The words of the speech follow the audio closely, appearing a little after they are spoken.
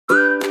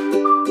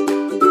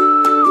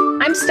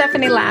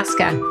Stephanie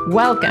Laska.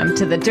 Welcome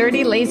to the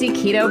Dirty Lazy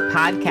Keto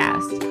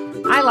podcast.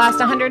 I lost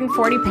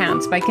 140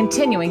 pounds by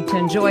continuing to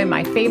enjoy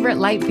my favorite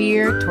light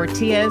beer,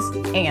 tortillas,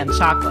 and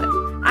chocolate.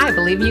 I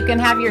believe you can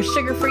have your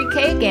sugar-free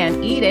cake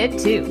and eat it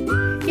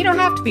too. You don't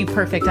have to be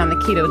perfect on the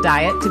keto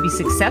diet to be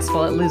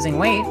successful at losing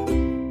weight.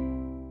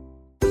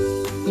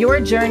 Your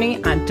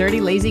journey on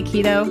Dirty Lazy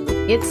Keto,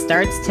 it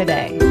starts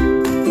today.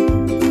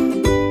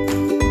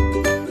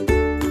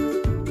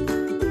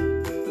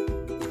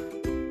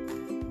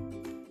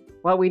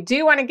 Well, we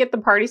do want to get the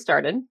party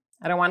started.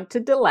 I don't want it to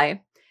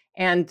delay.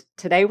 And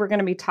today we're going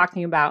to be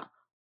talking about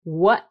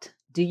what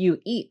do you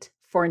eat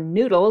for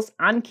noodles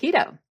on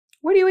keto?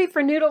 What do you eat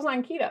for noodles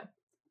on keto?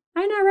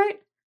 I know, right?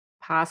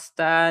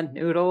 Pasta,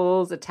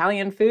 noodles,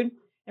 Italian food.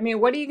 I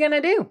mean, what are you going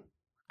to do?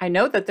 I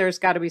know that there's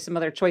got to be some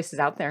other choices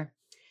out there.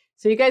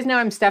 So you guys know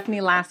I'm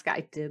Stephanie Laska.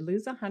 I did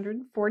lose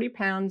 140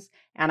 pounds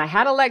and I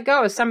had to let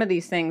go of some of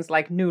these things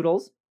like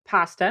noodles,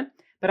 pasta,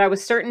 but I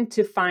was certain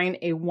to find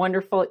a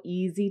wonderful,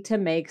 easy to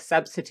make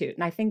substitute.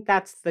 And I think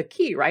that's the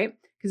key, right?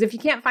 Because if you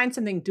can't find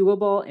something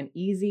doable and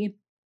easy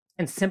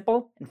and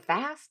simple and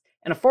fast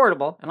and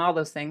affordable and all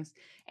those things,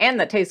 and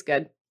that tastes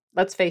good,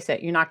 let's face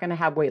it, you're not going to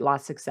have weight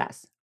loss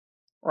success,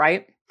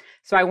 right?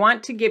 So I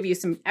want to give you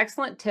some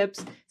excellent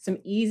tips, some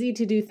easy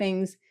to do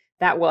things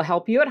that will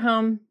help you at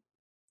home,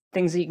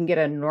 things that you can get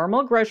at a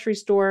normal grocery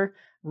store,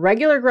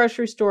 regular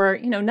grocery store,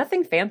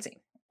 nothing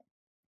fancy,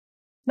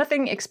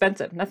 nothing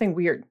expensive, nothing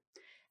weird.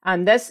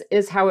 And this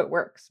is how it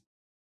works.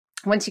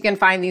 Once you can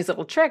find these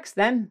little tricks,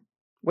 then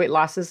weight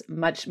loss is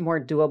much more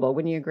doable.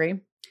 Wouldn't you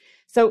agree?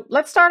 So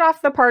let's start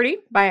off the party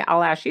by,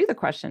 I'll ask you the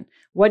question.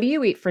 What do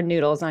you eat for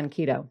noodles on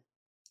keto?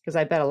 Because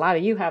I bet a lot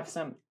of you have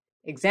some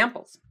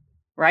examples,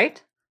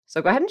 right?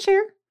 So go ahead and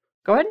share.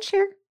 Go ahead and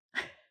share.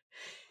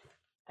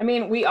 I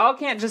mean, we all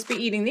can't just be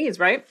eating these,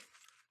 right?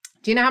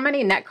 Do you know how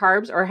many net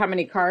carbs or how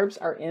many carbs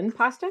are in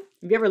pasta?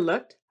 Have you ever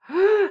looked?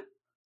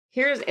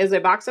 Here's a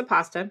box of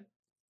pasta.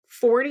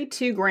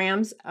 42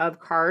 grams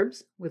of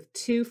carbs with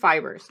 2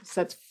 fibers.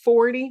 So that's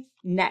 40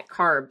 net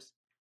carbs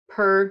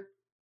per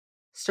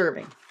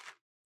serving.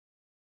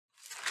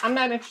 I'm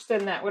not interested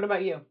in that. What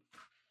about you?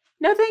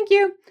 No, thank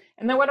you.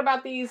 And then what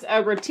about these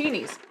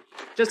rotinis?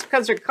 Just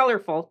because they're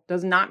colorful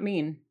does not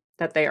mean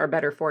that they are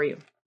better for you.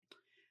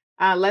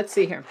 Let's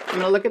see here. I'm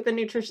going to look at the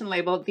nutrition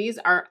label. These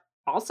are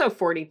also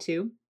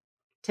 42.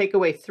 Take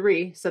away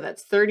 3. So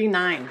that's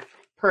 39.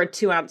 Per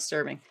 2-ounce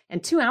serving.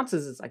 And 2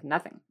 ounces is like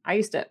nothing. I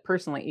used to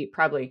personally eat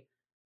probably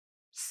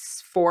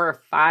 4 or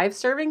 5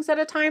 servings at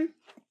a time.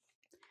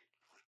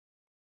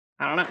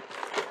 I don't know.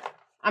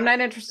 I'm not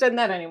interested in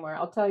that anymore.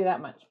 I'll tell you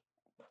that much.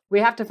 We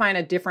have to find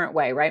a different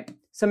way, right?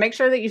 So make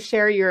sure that you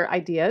share your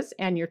ideas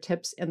and your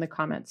tips in the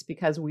comments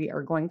because we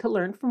are going to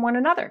learn from one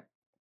another.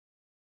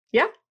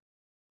 Yeah?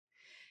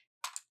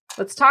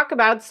 Let's talk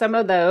about some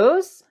of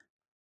those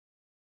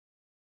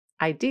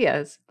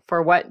ideas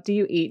for what do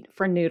you eat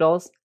for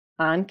noodles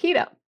on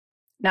keto.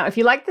 Now, if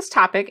you like this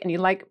topic and you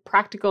like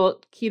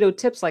practical keto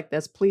tips like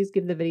this, please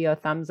give the video a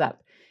thumbs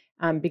up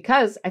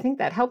because I think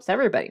that helps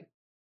everybody.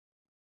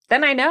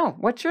 Then I know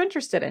what you're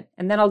interested in.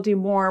 And then I'll do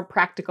more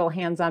practical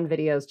hands-on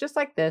videos just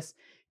like this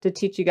to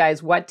teach you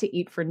guys what to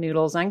eat for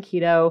noodles on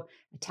keto,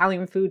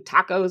 Italian food,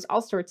 tacos,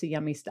 all sorts of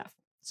yummy stuff.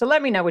 So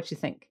let me know what you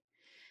think.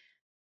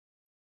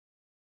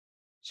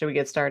 Should we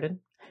get started?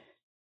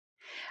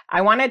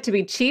 I want it to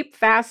be cheap,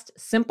 fast,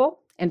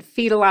 simple, and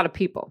feed a lot of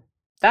people.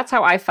 That's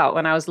how I felt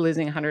when I was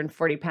losing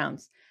 140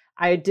 pounds.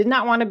 I did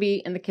not want to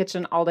be in the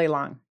kitchen all day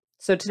long.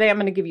 So today I'm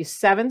going to give you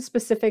 7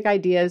 specific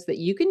ideas that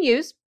you can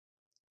use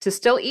to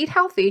still eat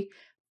healthy,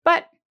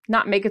 but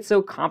not make it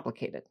so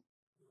complicated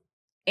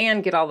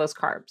and get all those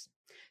carbs.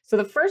 So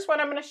the first one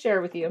I'm going to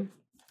share with you,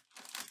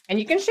 and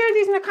you can share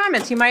these in the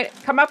comments. You might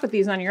come up with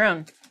these on your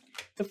own.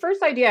 The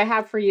first idea I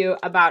have for you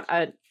about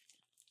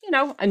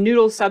a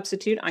noodle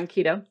substitute on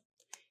keto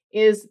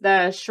is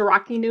the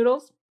shirataki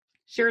noodles.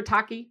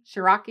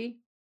 Shirataki.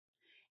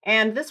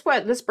 And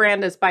this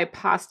brand is by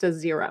Pasta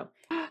Zero.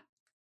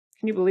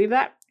 Can you believe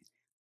that?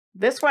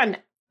 This one,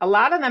 a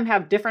lot of them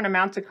have different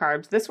amounts of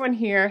carbs. This one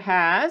here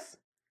has,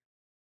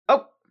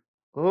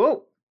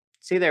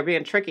 see, they're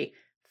being tricky.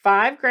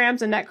 5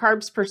 grams of net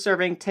carbs per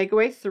serving, take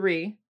away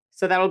 3.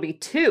 So that'll be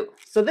 2.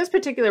 So this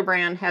particular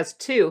brand has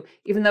 2,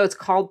 even though it's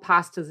called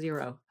Pasta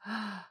Zero.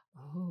 Oh,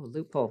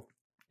 loophole.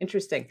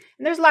 Interesting.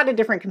 And there's a lot of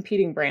different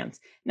competing brands.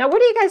 Now, what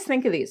do you guys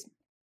think of these?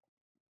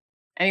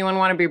 Anyone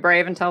want to be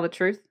brave and tell the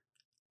truth?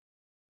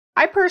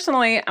 I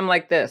personally am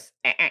like this.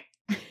 I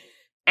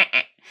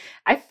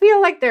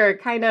feel like they're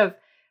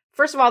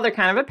first of all, they're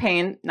kind of a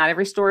pain. Not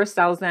every store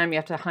sells them. You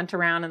have to hunt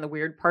around in the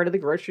weird part of the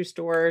grocery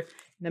store.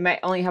 They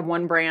might only have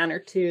 1 brand or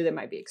 2. They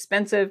might be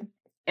expensive.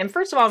 And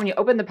first of all, when you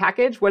open the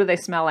package, what do they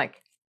smell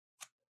like?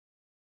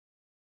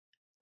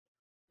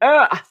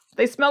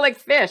 They smell like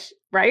fish,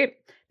 right?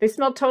 They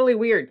smell totally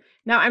weird.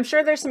 Now, I'm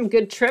sure there's some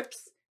good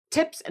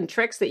tips and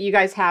tricks that you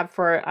guys have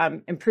for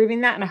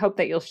improving that. And I hope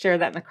that you'll share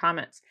that in the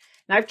comments.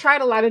 Now, I've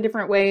tried a lot of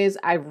different ways.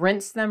 I've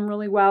rinsed them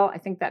really well. I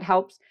think that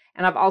helps.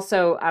 And I've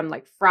also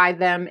fried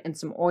them in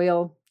some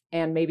oil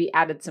and maybe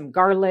added some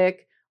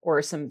garlic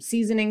or some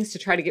seasonings to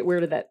try to get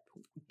rid of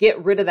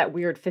that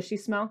weird fishy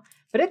smell,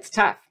 but it's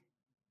tough.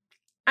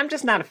 I'm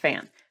just not a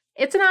fan.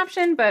 It's an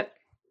option, but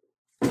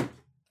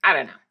I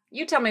don't know.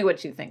 You tell me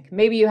what you think.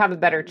 Maybe you have a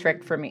better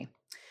trick for me.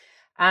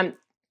 I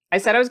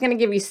said I was going to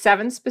give you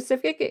 7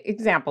 specific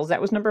examples.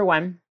 That was number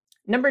 1.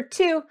 Number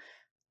 2,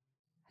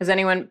 has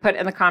anyone put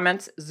in the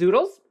comments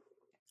zoodles?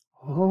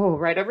 Oh,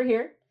 right over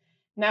here.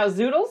 Now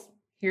zoodles,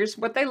 here's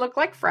what they look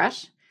like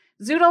fresh.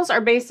 Zoodles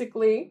are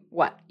basically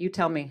what? You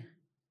tell me.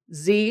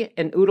 Z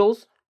and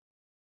oodles.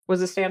 What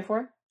does it stand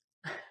for?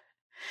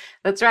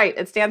 That's right.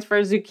 It stands for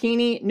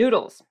zucchini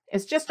noodles.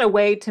 It's just a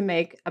way to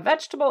make a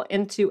vegetable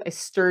into a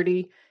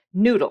sturdy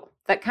noodle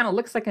that kind of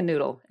looks like a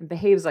noodle and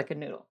behaves like a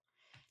noodle.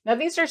 Now,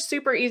 these are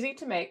super easy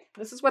to make.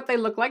 This is what they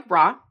look like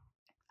raw,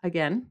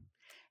 again,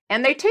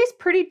 and they taste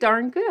pretty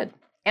darn good.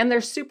 And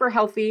they're super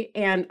healthy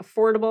and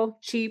affordable,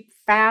 cheap,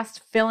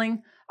 fast,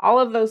 filling, all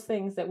of those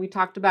things that we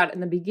talked about in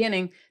the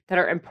beginning that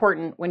are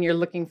important when you're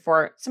looking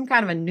for some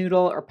kind of a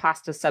noodle or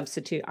pasta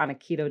substitute on a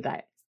keto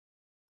diet,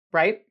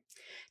 right?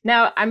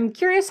 Now, I'm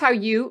curious how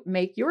you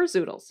make your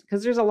zoodles,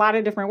 because there's a lot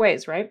of different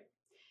ways, right?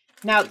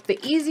 Now, the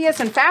easiest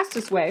and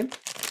fastest way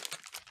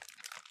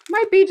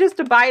might be just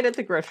to buy it at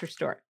the grocery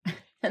store,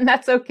 and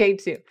that's okay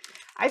too.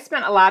 I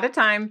spent a lot of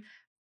time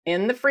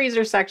in the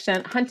freezer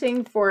section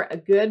hunting for a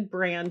good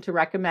brand to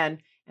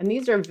recommend, and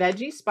these are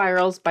Veggie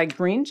Spirals by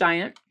Green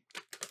Giant,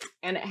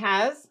 and it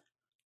has,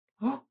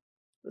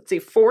 let's see,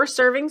 4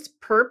 servings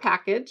per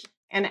package,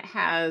 and it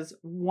has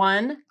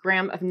 1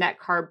 gram of net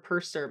carb per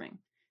serving.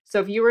 So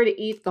if you were to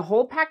eat the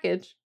whole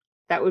package,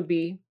 that would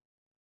be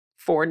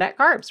 4 net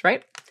carbs,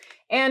 right?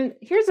 And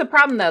here's the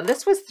problem though.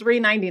 This was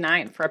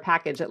 $3.99 for a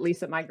package, at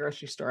least at my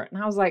grocery store.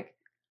 And I was like,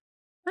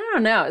 I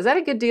don't know. Is that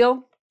a good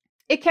deal?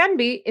 It can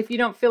be if you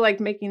don't feel like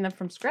making them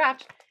from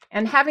scratch,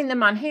 and having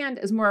them on hand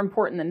is more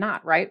important than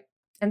not, right?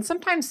 And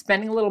sometimes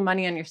spending a little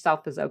money on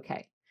yourself is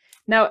okay.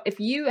 Now, if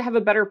you have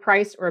a better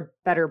price or a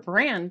better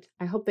brand,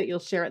 I hope that you'll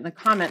share it in the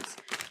comments,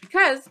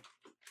 because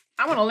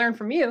I want to learn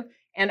from you,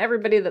 and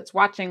everybody that's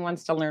watching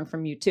wants to learn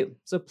from you too.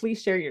 So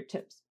please share your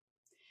tips.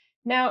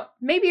 Now,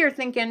 maybe you're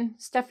thinking,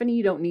 Stephanie,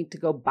 you don't need to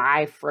go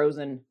buy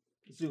frozen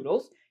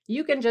zoodles.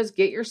 You can just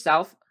get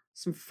yourself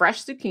some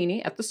fresh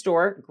zucchini at the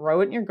store,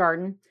 grow it in your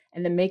garden,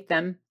 and then make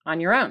them on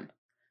your own.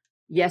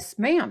 Yes,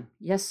 ma'am.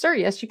 Yes, sir.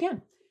 Yes, you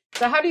can.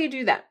 So how do you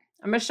do that?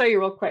 I'm going to show you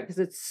real quick because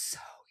it's so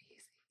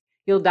easy.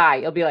 You'll die.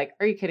 You'll be like,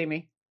 are you kidding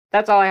me?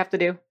 That's all I have to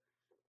do.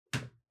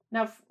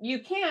 Now, you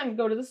can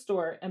go to the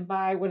store and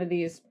buy one of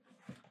these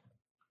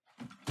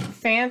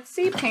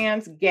fancy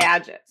pants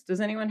gadgets.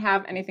 Does anyone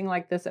have anything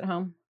like this at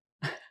home?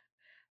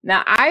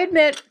 Now, I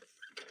admit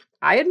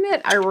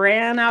I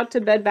ran out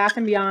to Bed Bath &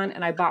 Beyond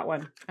and I bought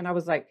one. And I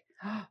was like,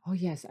 oh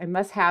yes, I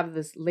must have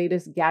this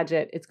latest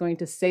gadget. It's going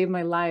to save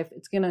my life.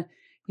 It's going to,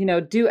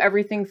 do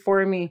everything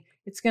for me.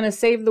 It's going to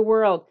save the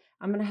world.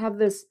 I'm going to have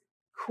this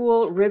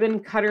cool ribbon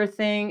cutter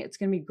thing. It's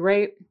going to be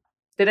great.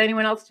 Did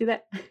anyone else do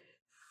that?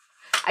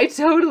 I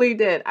totally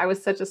did. I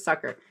was such a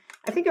sucker.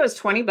 I think it was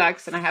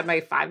 $20 and I had my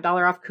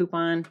 $5 off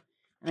coupon,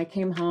 and I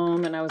came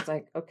home and I was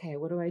like, okay,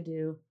 what do I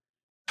do?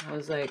 I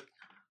was like,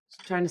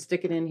 trying to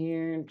stick it in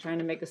here and trying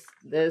to make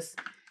this,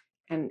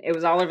 and it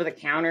was all over the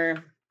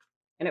counter,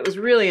 and it was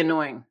really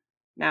annoying.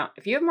 Now,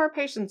 if you have more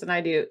patience than I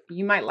do,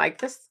 you might like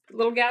this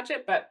little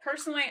gadget, but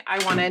personally,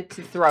 I wanted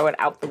to throw it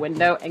out the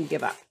window and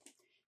give up.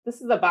 This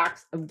is a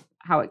box of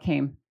how it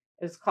came.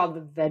 It's called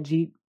the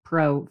Veggie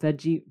Pro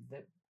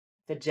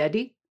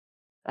Veggetti.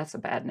 That's a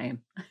bad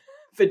name.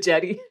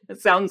 Veggetti. It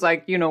sounds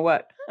like you know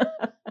what.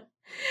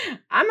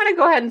 I'm going to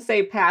go ahead and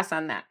say pass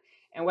on that.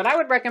 And what I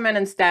would recommend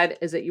instead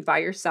is that you buy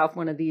yourself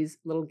one of these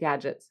little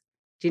gadgets.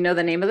 Do you know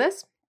the name of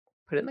this?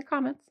 Put it in the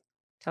comments.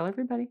 Tell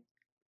everybody.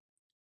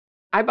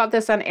 I bought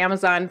this on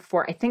Amazon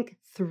for, I think,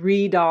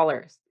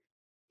 $3.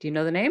 Do you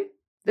know the name?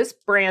 This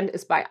brand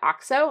is by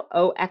OXO,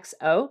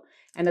 O-X-O,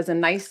 and has a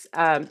nice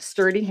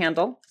sturdy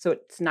handle, so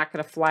it's not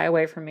going to fly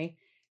away from me.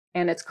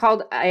 And it's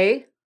called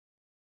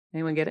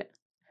anyone get it?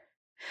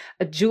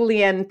 A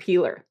julienne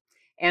peeler.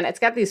 And it's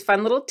got these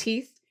fun little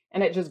teeth,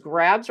 and it just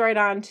grabs right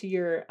onto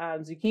your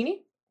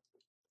zucchini.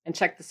 And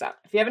check this out.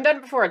 If you haven't done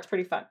it before, it's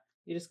pretty fun.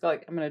 You just go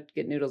like, I'm going to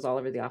get noodles all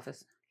over the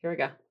office. Here we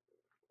go.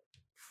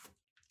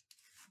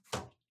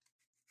 Can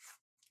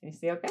you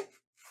see okay?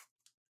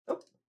 Oh,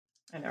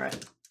 I know,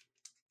 right?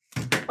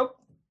 Oh.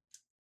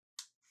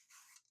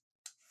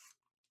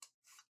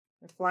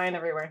 They're flying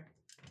everywhere.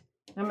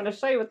 I'm going to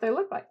show you what they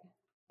look like.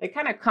 They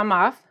kind of come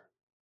off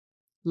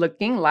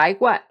looking like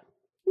what?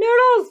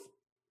 Noodles!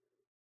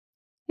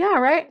 Yeah,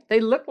 right? They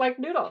look like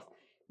noodles.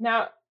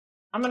 Now,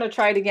 I'm going to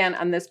try it again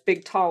on this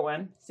big tall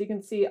one so you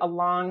can see a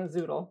long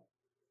zoodle.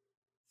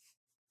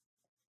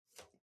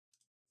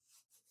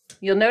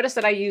 You'll notice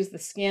that I use the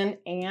skin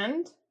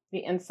and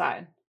the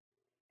inside,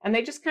 and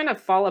they just kind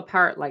of fall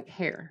apart like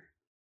hair.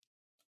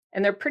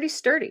 And they're pretty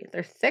sturdy.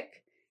 They're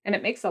thick, and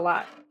it makes a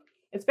lot.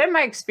 It's been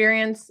my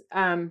experience,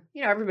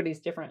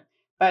 everybody's different,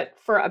 but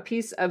for a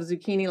piece of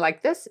zucchini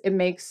like this, it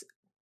makes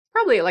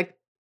probably like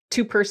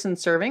 2-person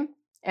serving.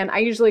 And I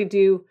usually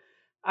do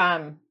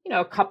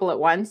a couple at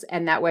once.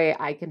 And that way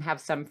I can have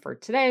some for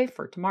today,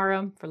 for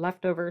tomorrow, for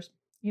leftovers.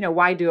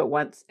 Why do it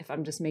once if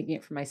I'm just making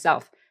it for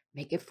myself?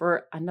 Make it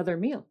for another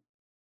meal.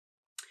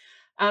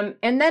 And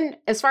then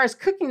as far as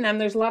cooking them,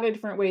 there's a lot of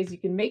different ways you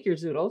can make your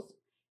zoodles.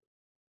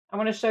 I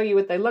want to show you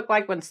what they look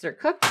like once they're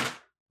cooked.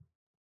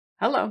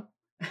 Hello.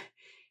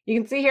 You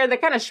can see here, they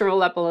kind of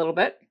shrivel up a little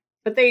bit,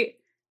 but they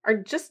are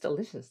just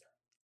delicious.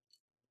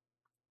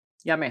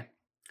 Yummy.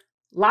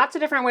 Lots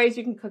of different ways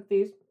you can cook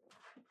these.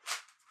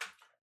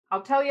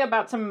 I'll tell you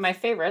about some of my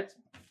favorites.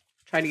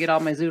 Try to get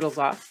all my zoodles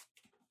off.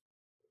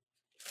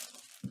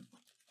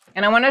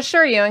 And I want to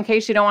assure you, in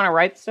case you don't want to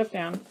write stuff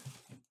down,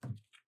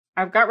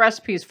 I've got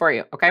recipes for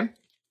you, okay?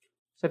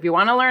 So if you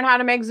want to learn how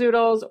to make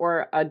zoodles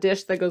or a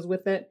dish that goes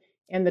with it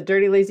in the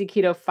Dirty Lazy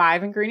Keto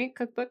 5-ingredient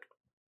cookbook,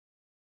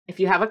 if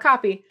you have a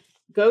copy,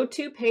 go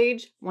to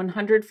page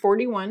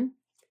 141.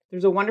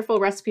 There's a wonderful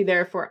recipe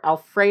there for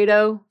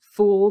Alfredo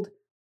fooled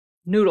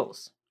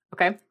noodles,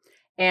 okay?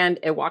 And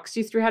it walks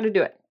you through how to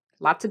do it.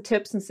 Lots of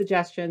tips and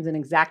suggestions and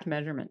exact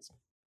measurements.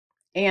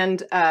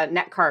 And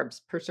net carbs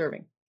per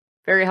serving.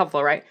 Very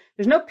helpful, right?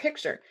 There's no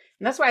picture.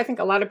 And that's why I think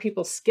a lot of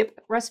people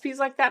skip recipes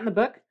like that in the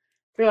book.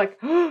 They're like,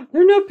 oh,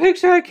 there's no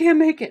picture, I can't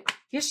make it.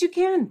 Yes, you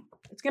can.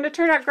 It's going to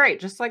turn out great,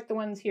 just like the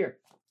ones here.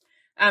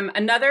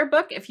 Another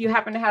book, if you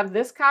happen to have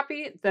this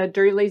copy, the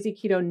Dirty Lazy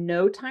Keto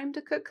No Time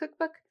to Cook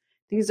cookbook.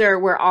 These are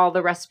where all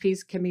the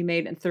recipes can be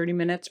made in 30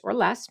 minutes or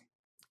less,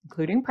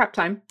 including prep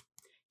time.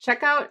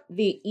 Check out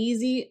the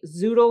Easy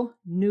Zoodle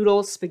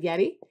Noodle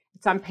Spaghetti.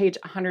 It's on page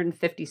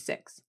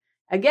 156.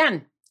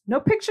 Again, no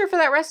picture for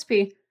that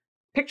recipe.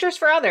 Pictures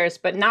for others,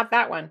 but not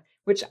that one,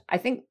 which I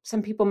think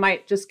some people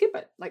might just skip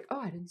it. Like, oh,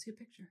 I didn't see a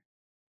picture.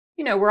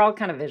 We're all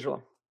kind of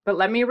visual. But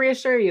let me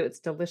reassure you, it's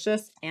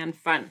delicious and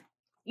fun.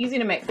 Easy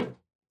to make.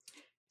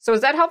 So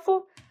is that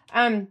helpful?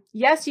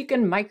 Yes, you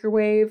can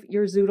microwave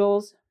your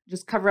zoodles.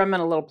 Just cover them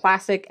in a little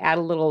plastic, add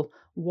a little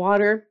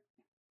water,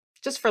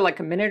 just for like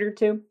a minute or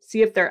two.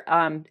 See if they're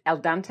al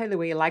dente, the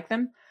way you like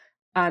them.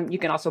 You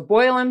can also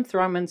boil them,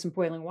 throw them in some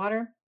boiling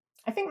water.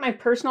 I think my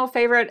personal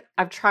favorite,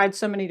 I've tried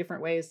so many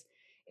different ways,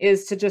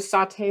 is to just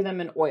saute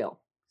them in oil.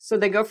 So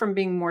they go from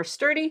being more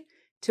sturdy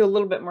to a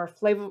little bit more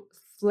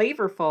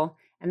flavorful.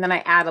 And then I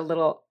add a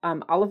little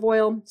olive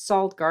oil,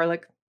 salt,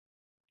 garlic,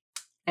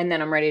 and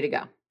then I'm ready to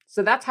go.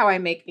 So that's how I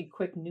make a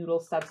quick noodle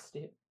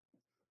substitute.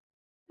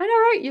 I know,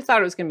 right? You thought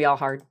it was going to be all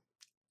hard.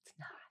 It's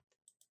not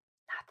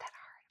that hard,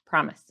 I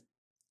promise.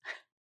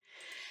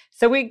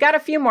 So we got a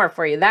few more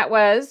for you. That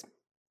was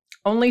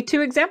only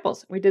 2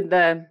 examples. We did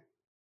the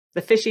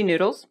fishy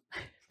noodles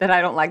that I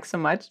don't like so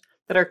much,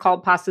 that are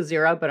called pasta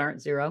zero, but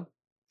aren't zero.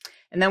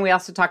 And then we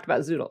also talked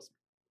about zoodles.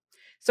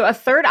 So a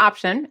third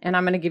option, and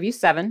I'm going to give you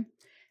 7.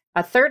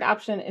 A third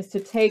option is to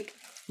take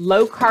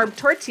low-carb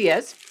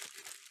tortillas,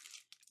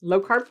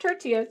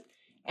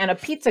 and a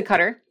pizza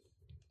cutter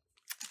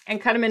and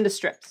cut them into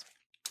strips.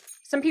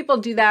 Some people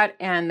do that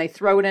and they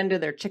throw it into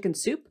their chicken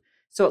soup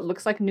so it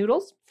looks like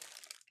noodles.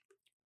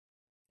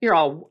 You're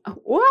all,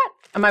 what?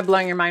 Am I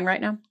blowing your mind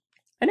right now?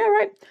 I know,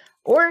 right?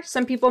 Or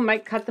some people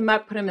might cut them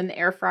up, put them in the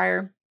air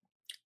fryer,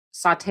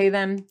 saute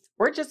them,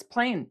 or just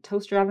plain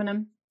toaster oven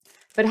them.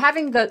 But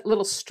having the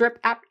little strip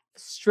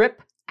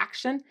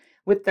action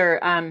with their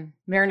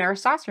marinara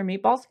sauce or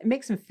meatballs, it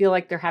makes them feel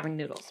like they're having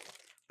noodles.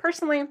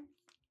 Personally,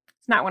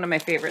 it's not one of my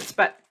favorites,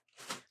 but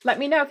let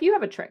me know if you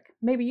have a trick.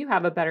 Maybe you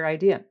have a better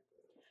idea.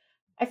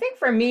 I think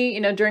for me,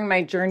 during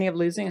my journey of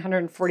losing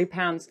 140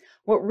 pounds,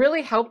 what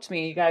really helped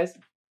me, you guys,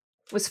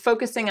 was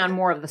focusing on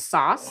more of the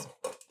sauce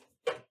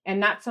and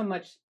not so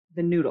much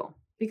the noodle,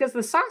 because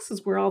the sauce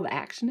is where all the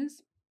action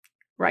is,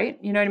 right?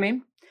 You know what I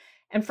mean?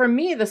 And for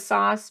me, the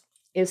sauce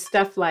is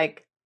stuff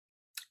like,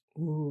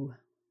 the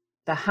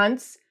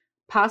Hunt's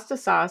pasta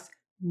sauce,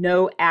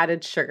 no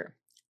added sugar.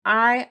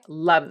 I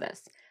love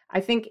this. I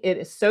think it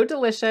is so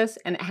delicious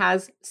and it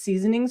has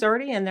seasonings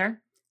already in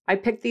there. I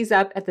picked these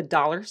up at the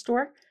dollar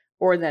store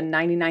or the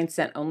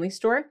 99-cent only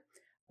store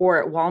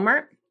or at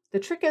Walmart. The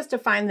trick is to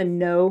find the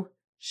no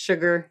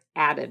sugar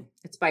added.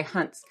 It's by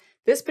Hunt's.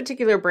 This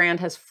particular brand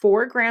has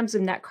 4 grams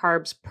of net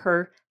carbs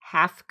per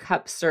half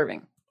cup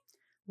serving.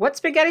 What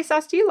spaghetti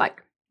sauce do you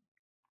like?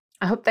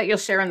 I hope that you'll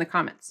share in the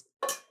comments.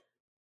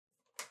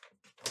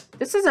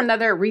 This is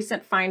another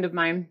recent find of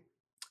mine.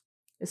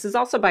 This is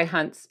also by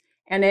Hunt's,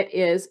 and it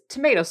is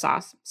tomato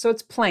sauce. So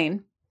it's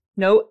plain,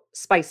 no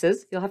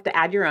spices. You'll have to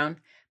add your own.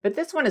 But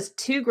this one is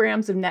 2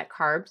 grams of net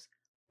carbs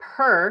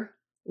per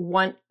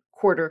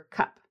 1/4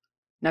 cup.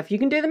 Now, if you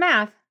can do the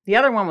math, the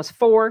other one was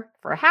 4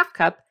 for a half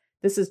cup.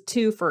 This is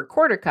 2 for a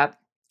 1/4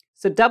 cup.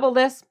 So double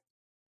this,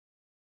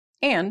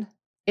 and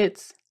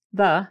it's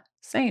the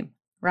same,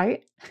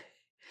 right?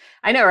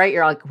 I know, right?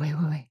 You're like,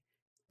 wait.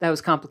 That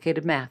was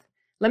complicated math.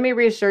 Let me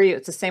reassure you,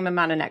 it's the same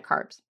amount of net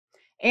carbs.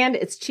 And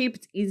it's cheap,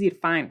 it's easy to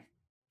find.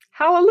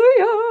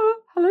 Hallelujah,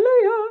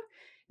 hallelujah.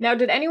 Now,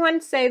 did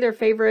anyone say their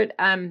favorite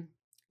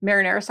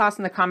marinara sauce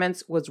in the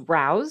comments was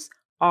Rao's,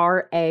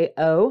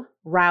 R-A-O,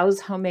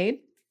 Rao's Homemade?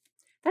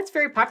 That's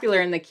very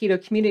popular in the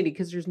keto community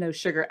because there's no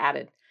sugar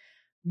added.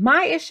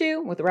 My issue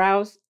with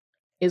Rao's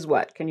is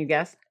what? Can you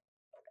guess?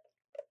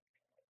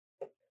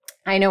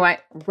 I know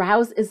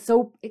Rouse is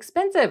so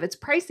expensive. It's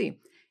pricey.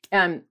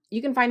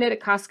 You can find it at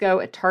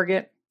Costco, at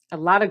Target, a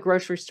lot of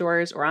grocery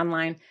stores or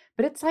online,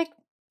 but it's like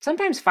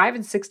sometimes $5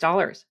 and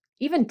 $6,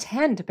 even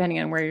 10 depending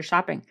on where you're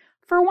shopping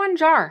for one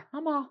jar.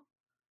 I'm all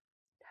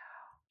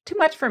too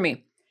much for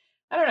me.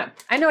 I don't know.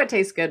 I know it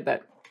tastes good,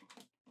 but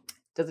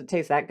does it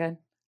taste that good?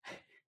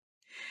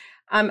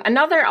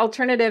 Another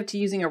alternative to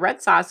using a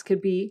red sauce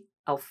could be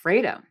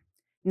Alfredo.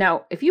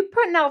 Now, if you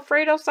put an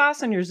Alfredo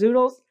sauce on your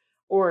zoodles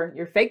or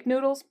your fake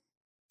noodles,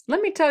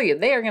 let me tell you,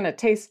 they are going to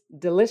taste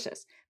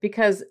delicious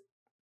because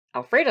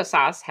Alfredo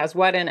sauce has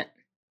what in it?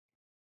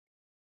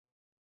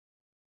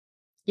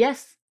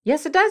 Yes,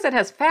 it does. It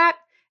has fat,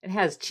 it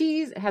has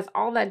cheese, it has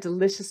all that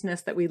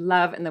deliciousness that we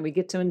love and that we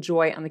get to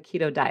enjoy on the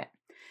keto diet.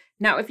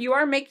 Now, if you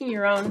are making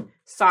your own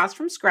sauce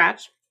from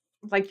scratch,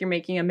 like you're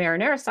making a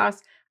marinara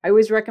sauce, I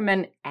always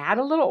recommend add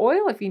a little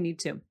oil if you need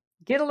to.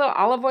 Get a little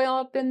olive oil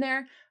up in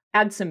there,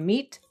 add some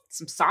meat,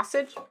 some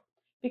sausage,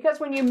 because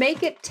when you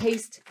make it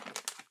taste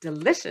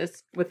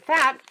delicious with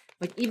fat,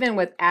 like even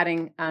with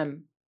adding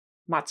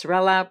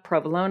mozzarella,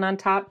 provolone on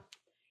top,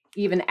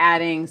 even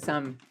adding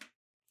some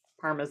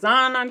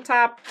Parmesan on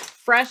top,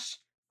 fresh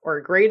or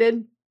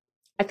grated,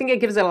 I think it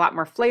gives it a lot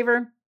more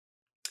flavor,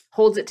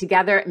 holds it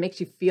together. It makes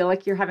you feel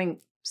like you're having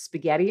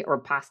spaghetti or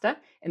pasta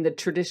in the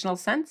traditional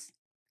sense.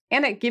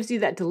 And it gives you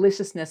that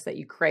deliciousness that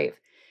you crave.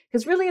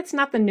 Because really, it's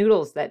not the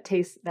noodles that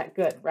taste that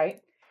good,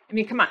 right? I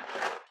mean, come on.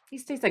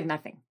 These taste like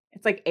nothing.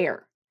 It's like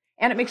air.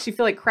 And it makes you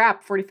feel like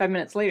crap 45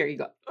 minutes later. You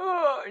go,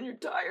 oh, and you're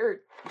tired.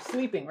 You're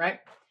sleeping, right?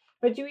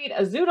 But you eat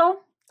a zoodle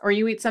or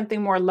you eat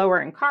something more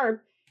lower in carb,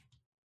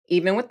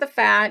 even with the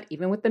fat,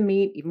 even with the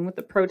meat, even with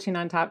the protein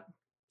on top,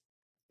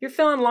 you're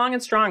feeling long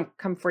and strong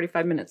come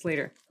 45 minutes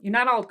later. You're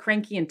not all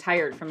cranky and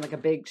tired from like a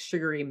big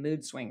sugary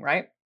mood swing,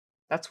 right?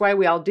 That's why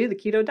we all do the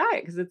keto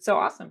diet, because it's so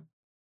awesome.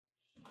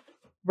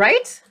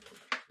 Right?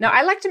 Now,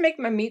 I like to make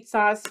my meat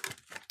sauce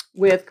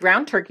with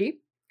ground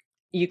turkey.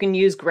 You can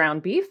use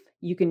ground beef.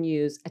 You can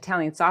use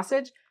Italian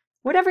sausage,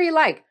 whatever you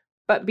like.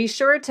 But be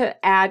sure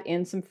to add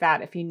in some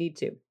fat if you need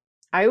to.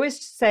 I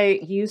always say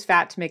use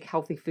fat to make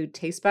healthy food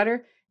taste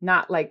better,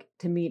 not like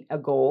to meet a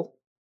goal.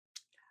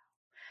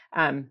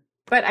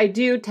 But I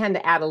do tend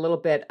to add a little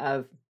bit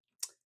of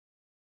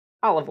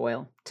olive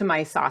oil to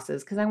my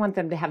sauces because I want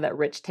them to have that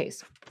rich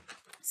taste.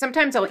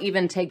 Sometimes I'll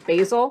even take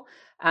basil,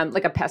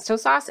 like a pesto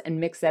sauce, and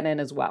mix that in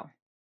as well.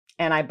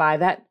 And I buy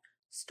that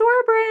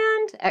store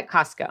brand at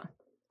Costco.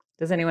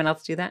 Does anyone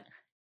else do that?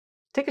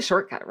 Take a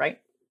shortcut, right?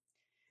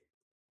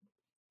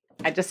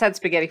 I just had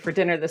spaghetti for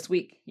dinner this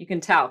week. You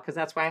can tell because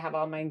that's why I have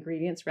all my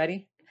ingredients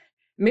ready.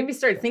 It made me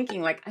start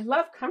thinking like, I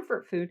love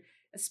comfort food,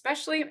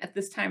 especially at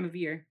this time of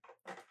year.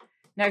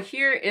 Now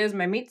here is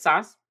my meat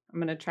sauce. I'm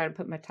going to try to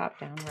put my top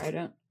down where I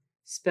don't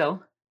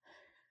spill.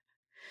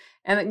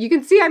 And you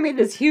can see I made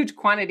this huge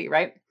quantity,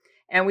 right?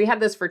 And we had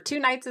this for 2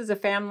 nights as a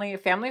family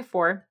of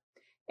 4.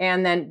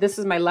 And then this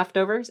is my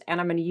leftovers. And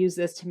I'm going to use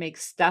this to make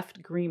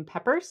stuffed green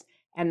peppers.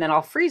 And then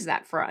I'll freeze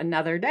that for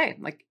another day,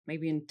 like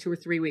maybe in 2 or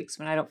 3 weeks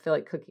when I don't feel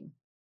like cooking.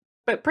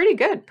 But pretty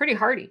good, pretty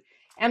hearty.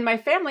 And my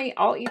family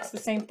all eats the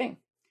same thing.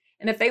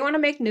 And if they want to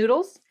make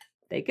noodles,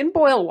 they can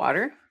boil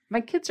water.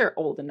 My kids are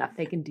old enough,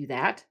 they can do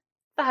that.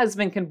 The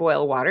husband can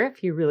boil water if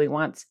he really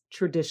wants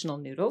traditional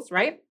noodles,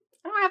 right?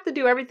 I don't have to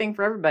do everything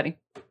for everybody.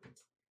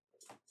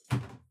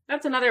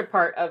 That's another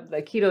part of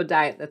the keto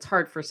diet that's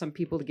hard for some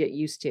people to get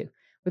used to.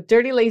 With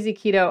Dirty Lazy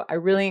Keto, I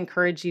really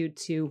encourage you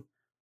to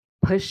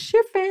push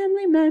your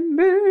family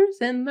members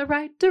in the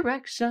right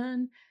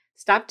direction.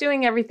 Stop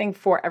doing everything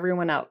for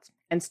everyone else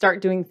and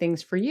start doing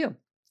things for you.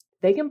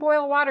 They can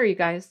boil water, you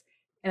guys.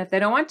 And if they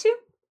don't want to,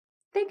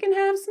 they can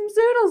have some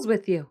zoodles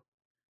with you.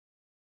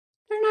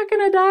 They're not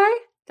going to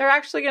die. They're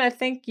actually going to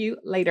thank you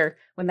later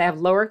when they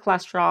have lower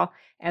cholesterol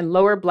and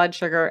lower blood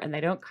sugar and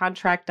they don't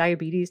contract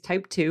diabetes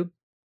type 2,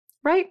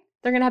 right?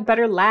 They're going to have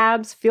better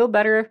labs, feel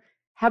better,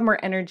 have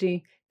more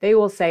energy. They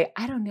will say,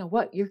 I don't know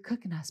what you're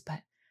cooking us,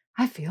 but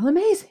I feel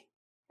amazing.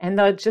 And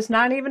they'll just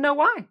not even know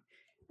why.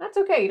 That's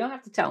okay. You don't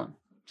have to tell them.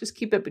 Just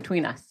keep it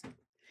between us.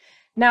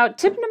 Now,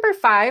 tip number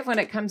 5, when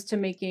it comes to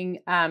making,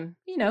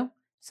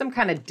 some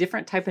kind of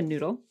different type of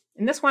noodle,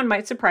 and this one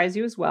might surprise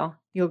you as well.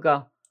 You'll go,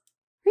 are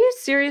you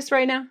serious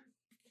right now?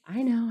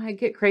 I know, I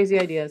get crazy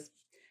ideas.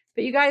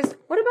 But you guys,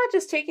 what about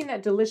just taking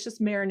that delicious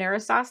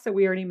marinara sauce that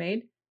we already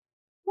made?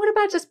 What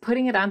about just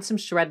putting it on some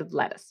shredded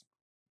lettuce?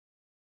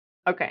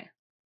 Okay.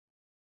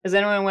 Is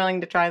anyone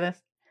willing to try this?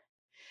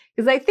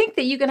 Because I think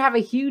that you can have a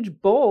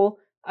huge bowl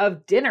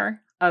of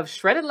dinner of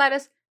shredded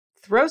lettuce,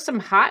 throw some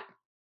hot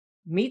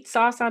meat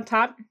sauce on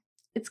top.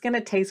 It's going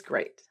to taste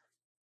great.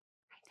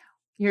 I know.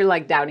 You're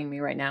like doubting me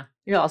right now.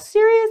 You're all,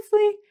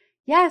 seriously?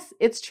 Yes,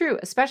 it's true,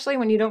 especially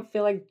when you don't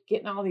feel like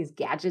getting all these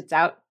gadgets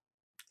out,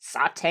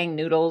 sauteing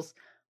noodles,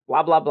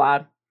 blah, blah,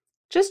 blah.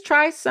 Just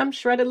try some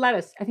shredded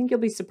lettuce. I think you'll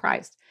be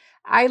surprised.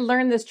 I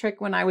learned this trick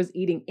when I was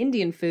eating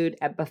Indian food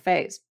at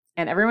buffets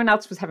and everyone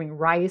else was having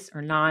rice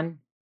or naan.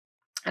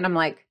 And I'm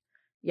like,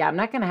 yeah, I'm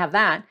not going to have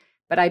that.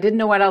 but I didn't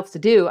know what else to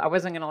do. I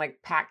wasn't going to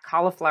like pack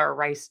cauliflower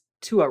rice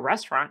to a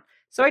restaurant.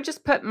 So I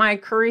just put my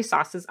curry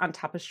sauces on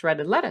top of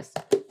shredded lettuce.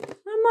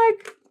 I'm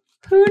like,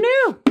 who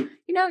knew?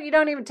 You know, you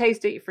don't even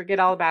taste it. You forget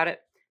all about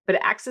it, but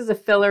it acts as a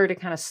filler to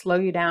kind of slow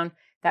you down.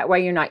 That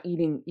way you're not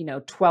eating,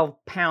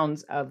 12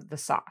 pounds of the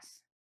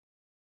sauce.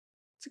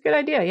 It's a good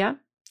idea, yeah?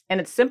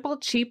 And it's simple,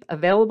 cheap,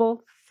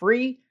 available,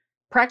 free,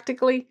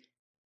 practically,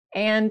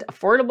 and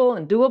affordable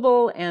and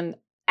doable and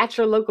at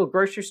your local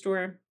grocery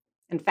store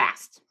and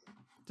fast.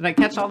 Did I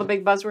catch all the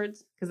big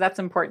buzzwords? Because that's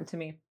important to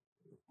me.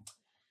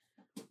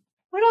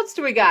 What else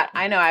do we got?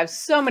 I know I have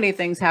so many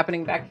things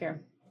happening back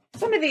here.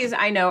 Some of these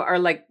I know are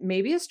like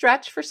maybe a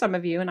stretch for some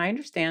of you, and I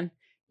understand.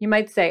 You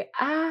might say,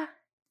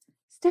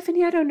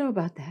 Stephanie, I don't know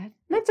about that.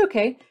 That's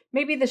okay.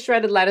 Maybe the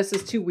shredded lettuce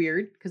is too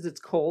weird because it's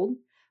cold.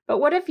 But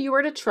what if you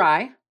were to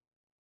try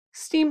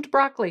steamed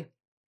broccoli?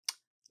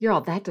 You're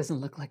all, that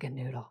doesn't look like a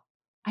noodle.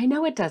 I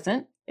know it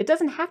doesn't. It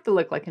doesn't have to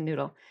look like a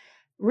noodle.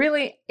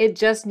 Really, it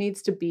just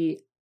needs to be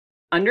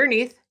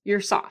underneath your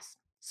sauce.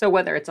 So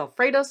whether it's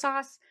Alfredo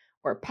sauce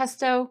or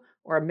pesto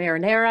or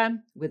marinara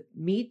with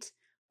meat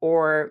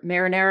or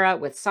marinara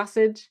with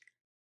sausage,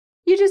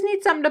 you just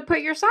need something to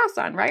put your sauce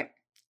on, right?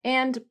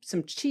 And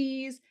some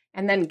cheese,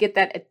 and then get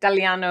that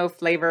Italiano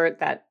flavor,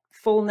 that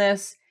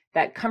fullness,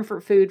 that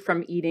comfort food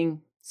from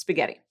eating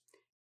spaghetti.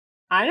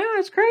 I know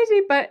it's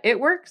crazy, but it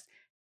works.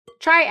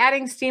 Try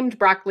adding steamed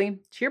broccoli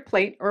to your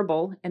plate or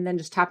bowl and then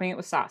just topping it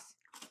with sauce.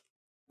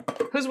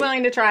 Who's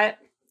willing to try it?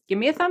 Give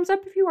me a thumbs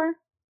up if you are.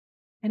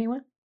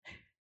 Anyone?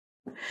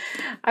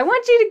 I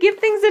want you to give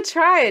things a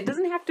try. It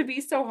doesn't have to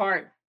be so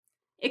hard.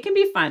 It can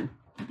be fun,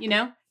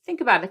 Think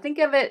about it. Think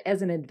of it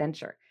as an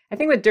adventure. I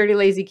think with Dirty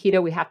Lazy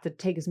Keto, we have to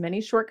take as many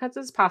shortcuts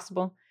as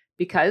possible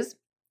because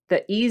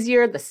the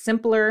easier, the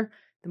simpler,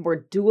 the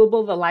more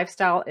doable the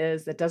lifestyle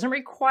is. That doesn't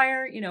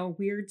require, a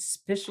weird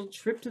special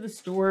trip to the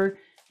store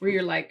where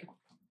you're like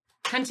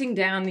hunting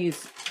down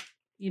these,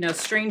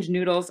 strange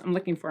noodles. I'm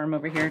looking for them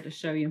over here to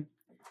show you.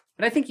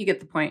 But I think you get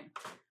the point.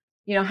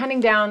 Hunting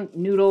down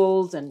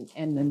noodles and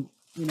then,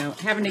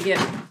 having to get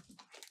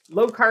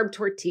low carb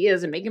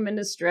tortillas and make them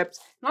into strips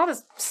and all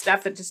this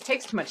stuff that just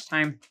takes too much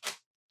time.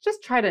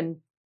 Just try to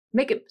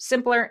make it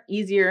simpler,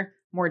 easier,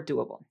 more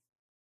doable.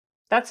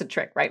 That's the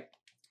trick, right?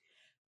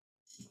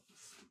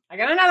 I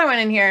got another one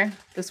in here.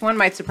 This one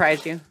might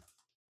surprise you.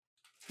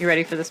 You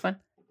ready for this one?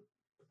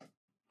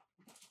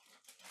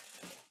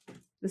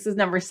 This is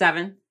number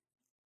 7.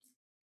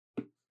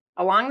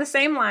 Along the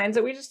same lines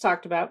that we just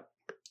talked about.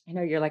 I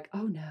know you're like,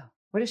 oh no,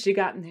 what has she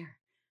got in there?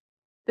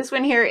 This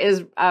one here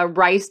is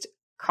riced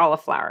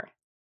cauliflower.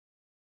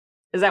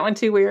 Is that one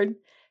too weird?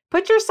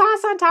 Put your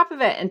sauce on top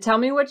of it and tell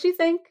me what you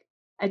think.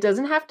 It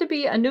doesn't have to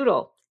be a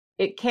noodle.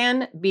 It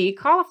can be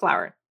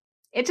cauliflower.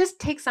 It just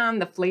takes on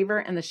the flavor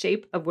and the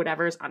shape of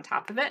whatever's on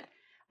top of it.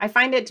 I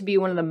find it to be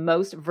one of the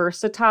most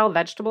versatile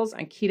vegetables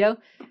on keto.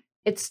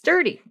 It's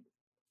sturdy.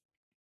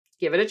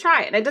 Give it a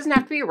try. And it doesn't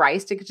have to be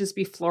rice. It could just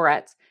be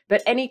florets,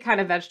 but any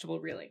kind of vegetable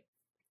really.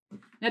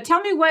 Now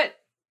tell me what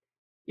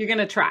you're going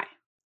to try.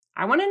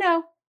 I want to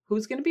know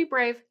who's going to be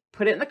brave.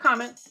 Put it in the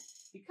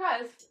comments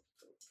because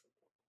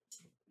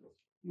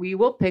we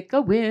will pick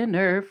a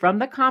winner from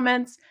the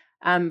comments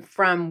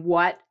from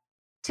what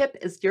tip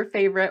is your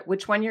favorite,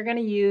 which one you're going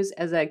to use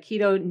as a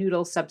keto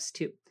noodle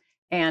substitute.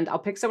 And I'll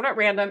pick someone at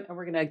random and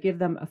we're going to give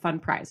them a fun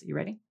prize. Are you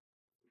ready?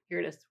 Here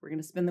it is. We're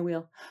going to spin the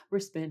wheel. We're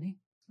spinning.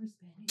 We're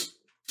spinning.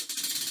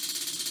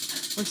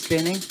 We're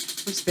spinning.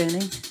 We're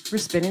spinning. We're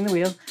spinning the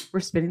wheel. We're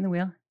spinning the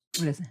wheel.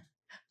 What is it?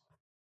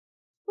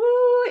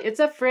 Ooh, it's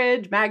a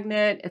fridge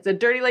magnet. It's a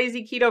Dirty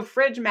Lazy Keto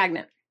fridge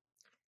magnet.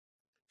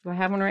 Do I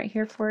have one right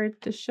here for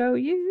it to show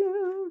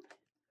you?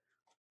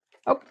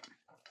 Oh,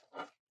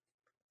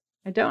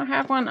 I don't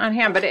have one on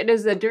hand, but it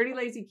is a Dirty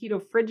Lazy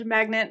Keto fridge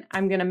magnet.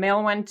 I'm going to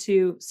mail one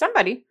to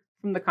somebody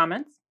from the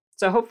comments.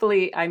 So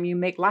hopefully you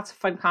make lots of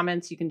fun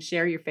comments. You can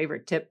share your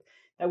favorite tip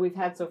that we've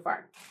had so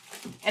far.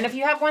 And if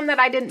you have one that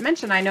I didn't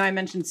mention, I know I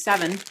mentioned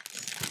 7.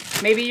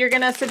 Maybe you're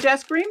going to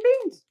suggest green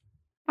beans.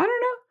 I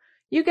don't know.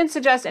 You can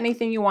suggest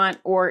anything you want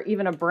or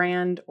even a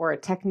brand or a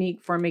technique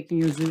for making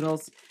your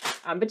noodles.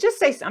 But just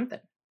say something.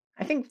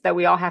 I think that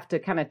we all have to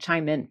kind of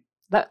chime in.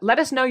 Let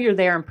us know you're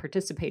there and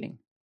participating.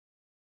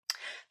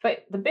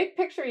 But the big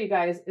picture, you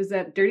guys, is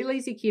that Dirty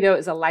Lazy Keto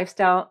is a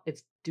lifestyle.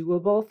 It's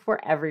doable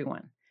for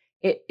everyone.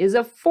 It is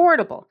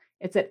affordable.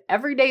 It's at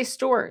everyday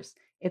stores.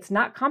 It's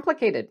not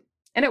complicated.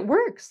 And it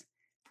works.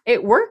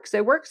 It works.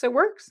 It works. It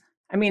works.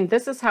 I mean,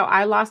 this is how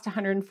I lost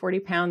 140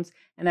 pounds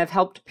and I've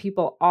helped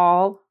people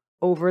all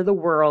over the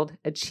world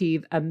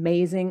achieve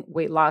amazing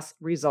weight loss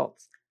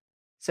results.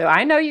 So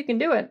I know you can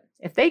do it.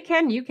 If they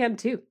can, you can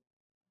too.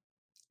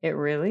 It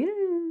really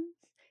is.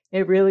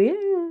 It really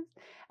is.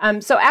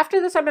 So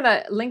after this, I'm going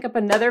to link up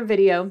another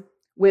video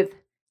with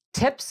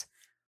tips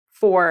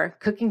for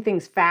cooking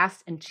things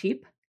fast and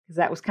cheap, because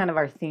that was kind of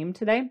our theme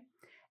today.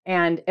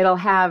 And it'll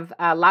have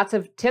lots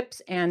of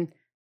tips and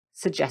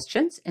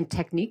suggestions and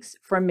techniques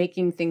for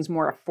making things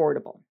more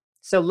affordable.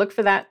 So look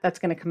for that. That's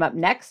going to come up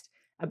next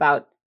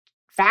about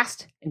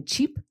fast and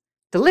cheap,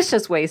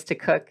 delicious ways to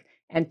cook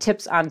and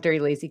tips on Dirty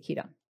Lazy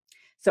Keto.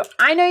 So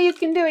I know you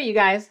can do it, you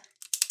guys.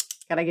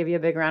 Gotta give you a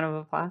big round of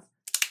applause.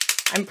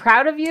 I'm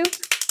proud of you.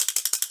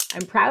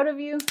 I'm proud of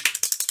you.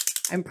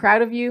 I'm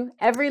proud of you.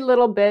 Every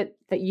little bit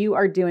that you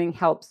are doing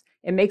helps.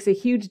 It makes a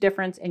huge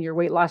difference in your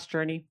weight loss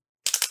journey.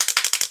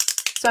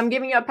 So I'm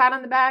giving you a pat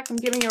on the back. I'm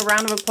giving you a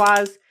round of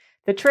applause.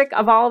 The trick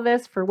of all of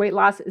this for weight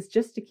loss is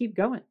just to keep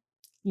going.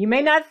 You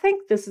may not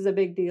think this is a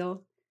big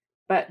deal,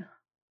 but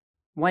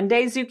one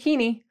day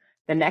zucchini,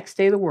 the next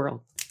day the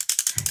world.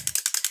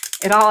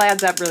 It all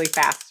adds up really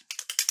fast.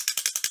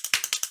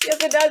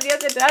 Yes, it does.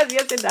 Yes, it does.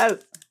 Yes, it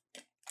does.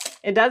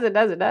 It does, it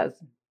does, it does.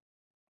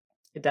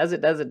 It does,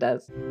 it does, it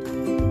does.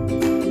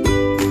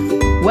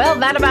 Well,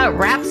 that about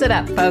wraps it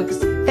up, folks.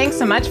 Thanks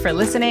so much for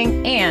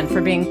listening and for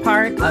being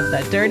part of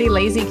the Dirty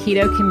Lazy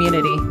Keto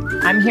community.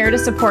 I'm here to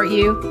support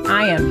you.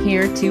 I am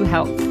here to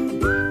help.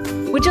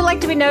 Would you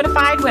like to be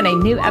notified when a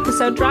new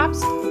episode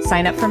drops?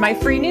 Sign up for my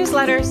free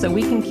newsletter so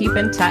we can keep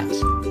in touch.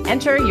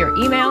 Enter your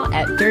email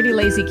at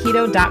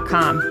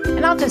dirtylazyketo.com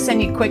and I'll just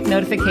send you quick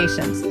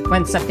notifications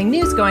when something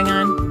new is going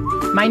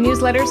on. My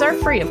newsletters are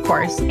free, of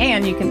course,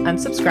 and you can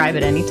unsubscribe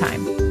at any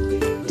time.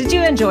 Did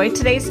you enjoy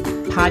today's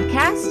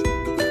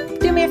podcast?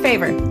 Do me a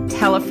favor,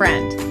 tell a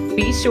friend.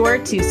 Be sure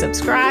to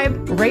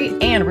subscribe, rate,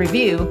 and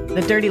review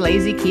the Dirty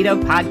Lazy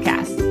Keto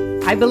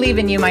podcast. I believe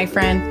in you, my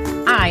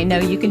friend. I know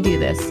you can do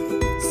this.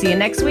 See you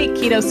next week,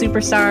 Keto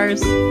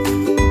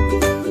Superstars.